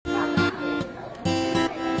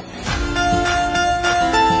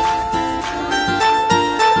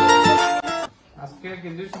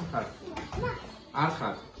second generation khar. Our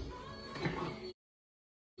khar.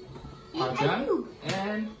 Arjan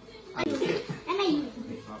and okay.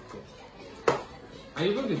 Okay. Are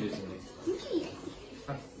you going to do this?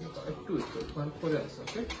 Two, one for us,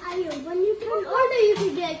 okay? When you can order, you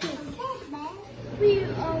can get it. We in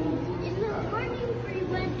the morning we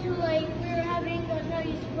went to we were having a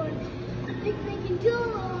nice fun picnic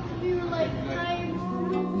until we were tired,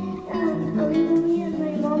 and me and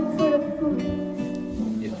my mom for the food.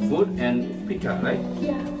 It's food and pita, right?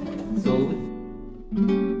 Yeah. So.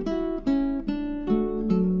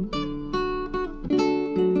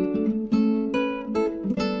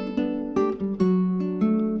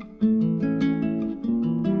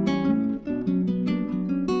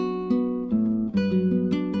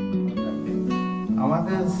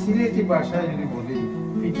 আমাদের সিলেটি ভাষায় যদি বলি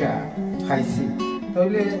পিঠা খাইছি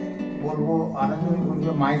তাহলে বলবো আরেকজন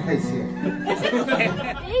বলবে মায়ের খাইছে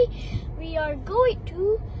Today we are going to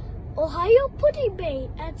Ohio Pudding Bay,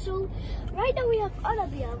 and so right now we have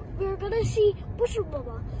Arabia. We're gonna see Bushu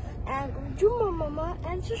Mama and Jumma Mama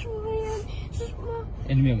and Sushma and Sushma.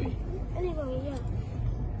 Anyway, Yeah.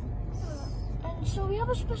 And so we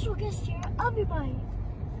have a special guest here, Abibai.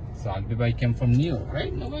 so Albibai came from New York,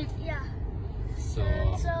 right? No way. Yeah. So.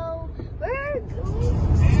 And so we're going.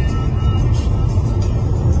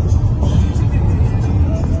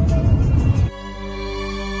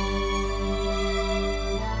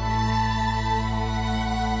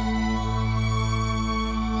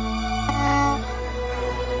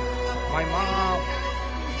 My mom.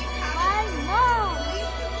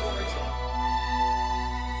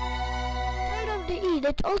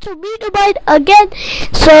 It's also meet mine again.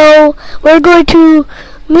 So we're going to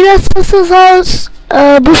Mina's sister's house,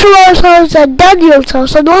 Bushula's house, and Daniel's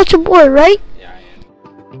house, and lots more, right?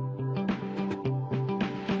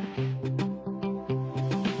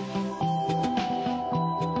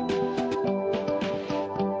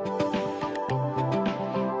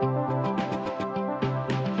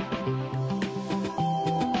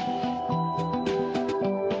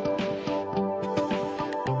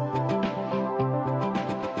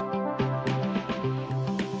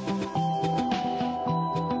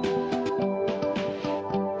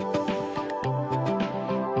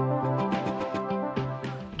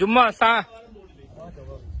 Jumma sa.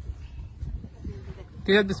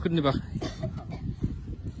 Kaya biscuit ni ba?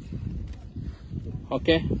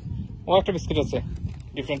 Okay. What biscuit আছে?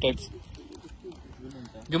 Different types.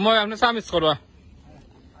 Jumma amne sa miss korwa.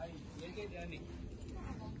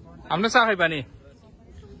 Amne sa khaibani.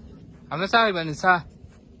 Amne sa khaibani sa.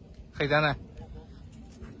 Khaidana.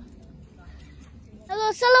 Hello,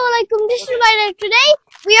 assalamu alaikum. This is my life. Today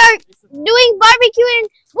we are doing barbecue in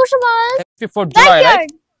Bushamal's For July, backyard.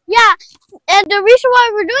 right? Yeah, and the reason why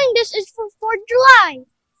we're doing this is for 4th July.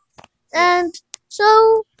 And so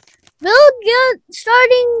we'll get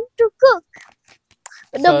starting to cook.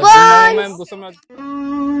 The buns.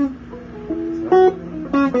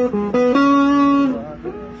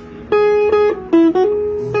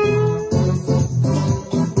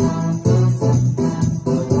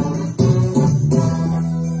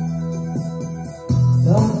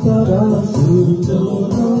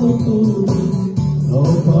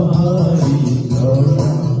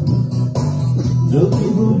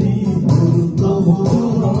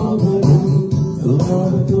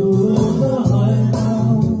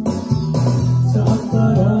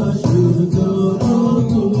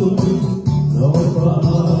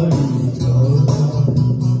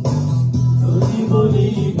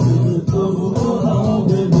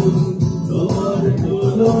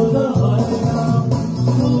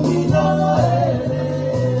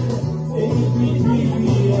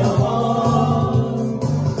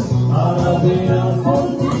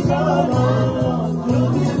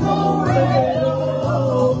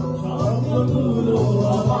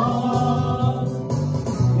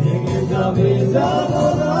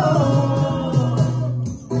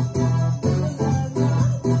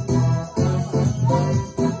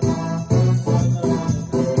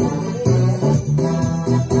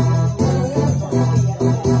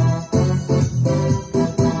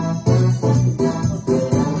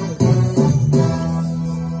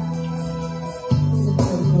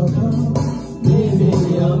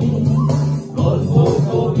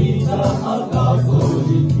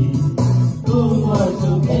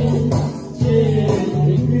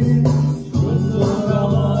 Thank you.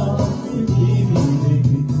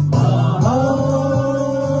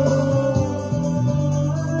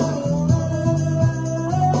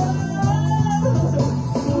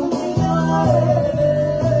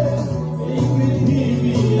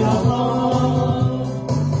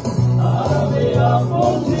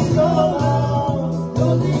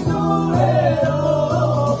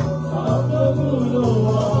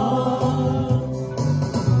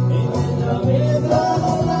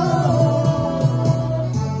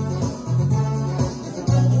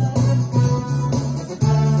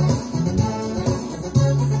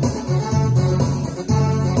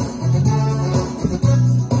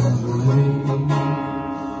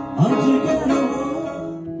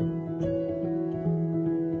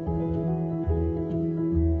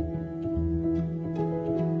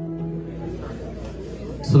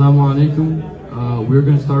 alaikum. We're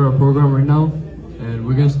going to start our program right now, and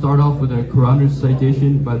we're going to start off with a Quran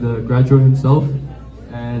recitation by the graduate himself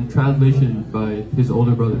and translation by his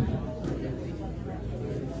older brother.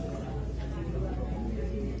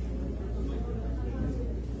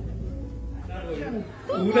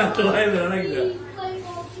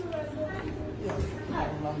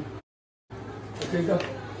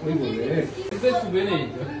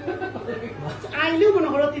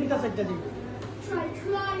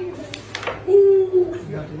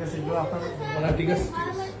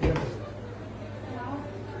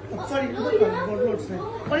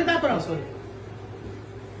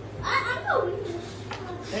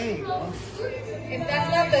 If that's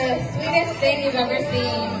not the sweetest thing you've ever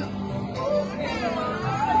seen.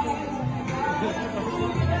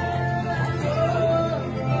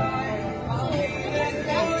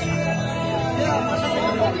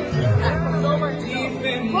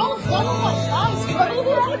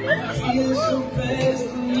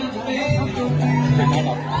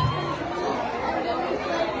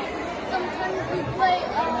 Sometimes we play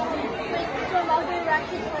with some other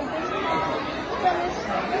rackets like baseball, tennis,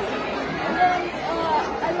 and then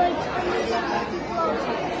I like spending time with people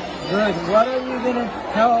outside. Good. What are you going to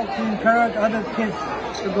tell to encourage other kids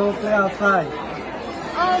to go play outside?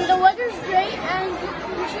 The weather's great and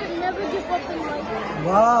we should never give up in life.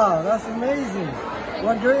 Wow, that's amazing.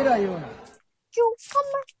 What grade are you in?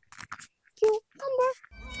 Cucumber.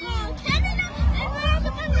 Canada, and we're on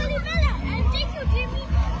the Bengali Villa. And thank you, Jimmy,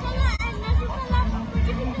 Fala, and Nazifala for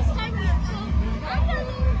giving this time here. So, I'm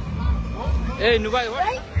gonna Hey, Nubai, what?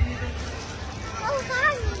 right? Oh,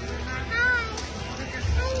 hi. Hi.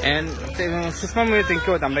 And Sushma Mui, thank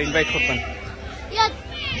you. I'm invite for them. Yeah,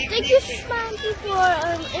 thank you, Sushma Auntie, for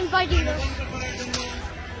inviting us.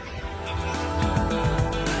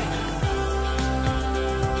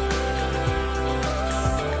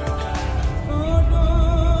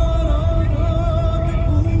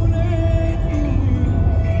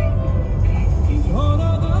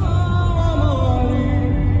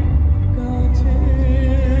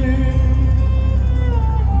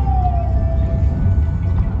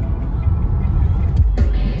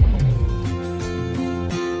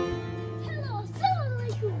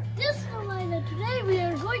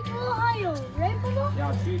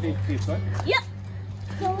 Yeah.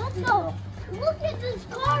 So let's go. Look at this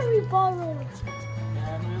car we borrowed.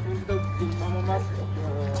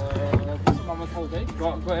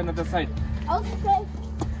 Go another side. Okay.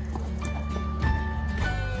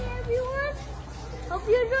 Hey everyone. Hope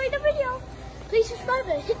you enjoyed the video. Please subscribe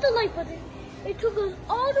and hit the like button. It took us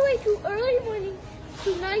all the way to early morning to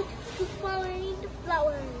night to find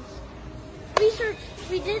flowers. Research.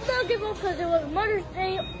 We did not give up because it was Mother's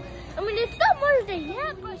Day. I mean, it's not Mother's Day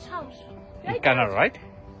yet, but it's house. Right? Kind of, right?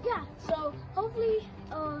 Yeah, so hopefully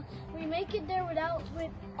we make it there with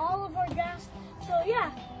all of our gas. So yeah,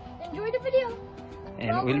 enjoy the video.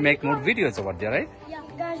 And we'll make more videos over there, right? Yeah,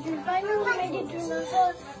 guys, we finally made it to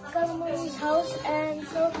Naza Kalamani's house, and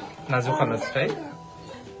so Nazukhala's, right?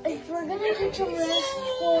 we're gonna take some rest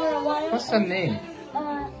for a while. What's her name?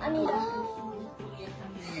 Anita.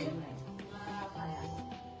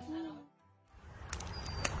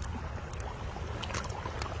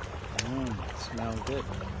 Smells good.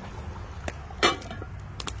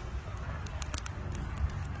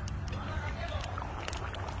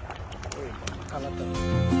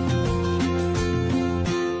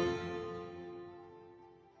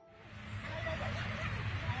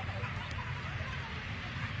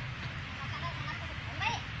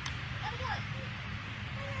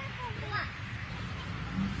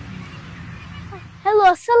 Hello,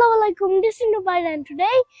 assalamu alaikum. This is Nubai, and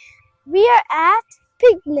today we are at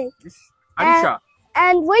picnic. Anisha.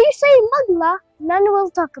 And what you say Magla, Nana will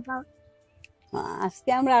talk about. আজকে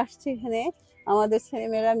আমরা আসছি এখানে আমাদের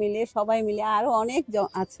ছেলেমেয়েরা মিলে সবাই মিলে আরো অনেক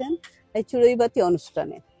আছেন এই চড়ুইবাতি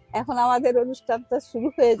অনুষ্ঠানে। এখন আমাদের অনুষ্ঠানটা শুরু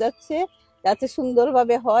হয়ে যাচ্ছে, যাতে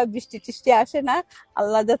সুন্দরভাবে হয়, বৃষ্টি টিষ্টি আসে না,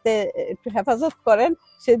 আল্লাহ যাতে একটু হেফাজত করেন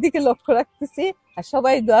সেদিকে লক্ষ্য রাখতেছি। আর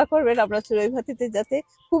সবাই দোয়া করবেন আমরা চড়ুইবাতিতে যাতে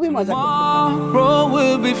খুবই মজা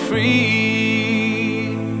করতে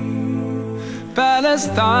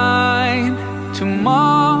Palestine,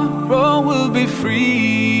 tomorrow will be free.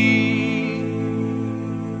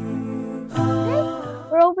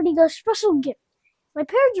 We're opening a special gift. My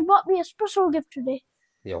parents bought me a special gift today.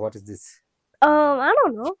 Yeah, what is this? I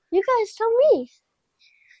don't know. You guys tell me.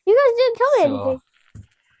 You guys didn't tell me anything.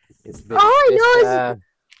 It's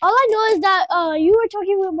All I know is that you were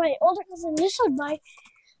talking with my older cousin Nishad Bhai,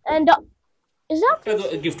 and is that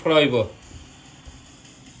gift for you?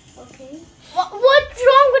 okay? What's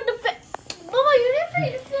wrong with the face? Mama, you didn't say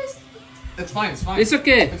the fist. It's fine. It's fine. It's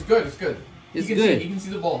okay. It's good. It's good. It's he good. He can see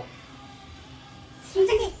the ball. He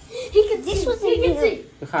can this was he can see.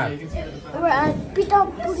 We're at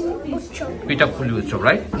Pita Puli,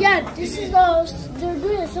 right? Yeah, this is they're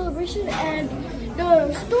doing a celebration and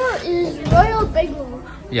the store is Royal Bengal.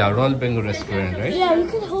 Yeah, Royal Bengal restaurant, right? Yeah, you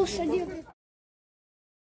can host any of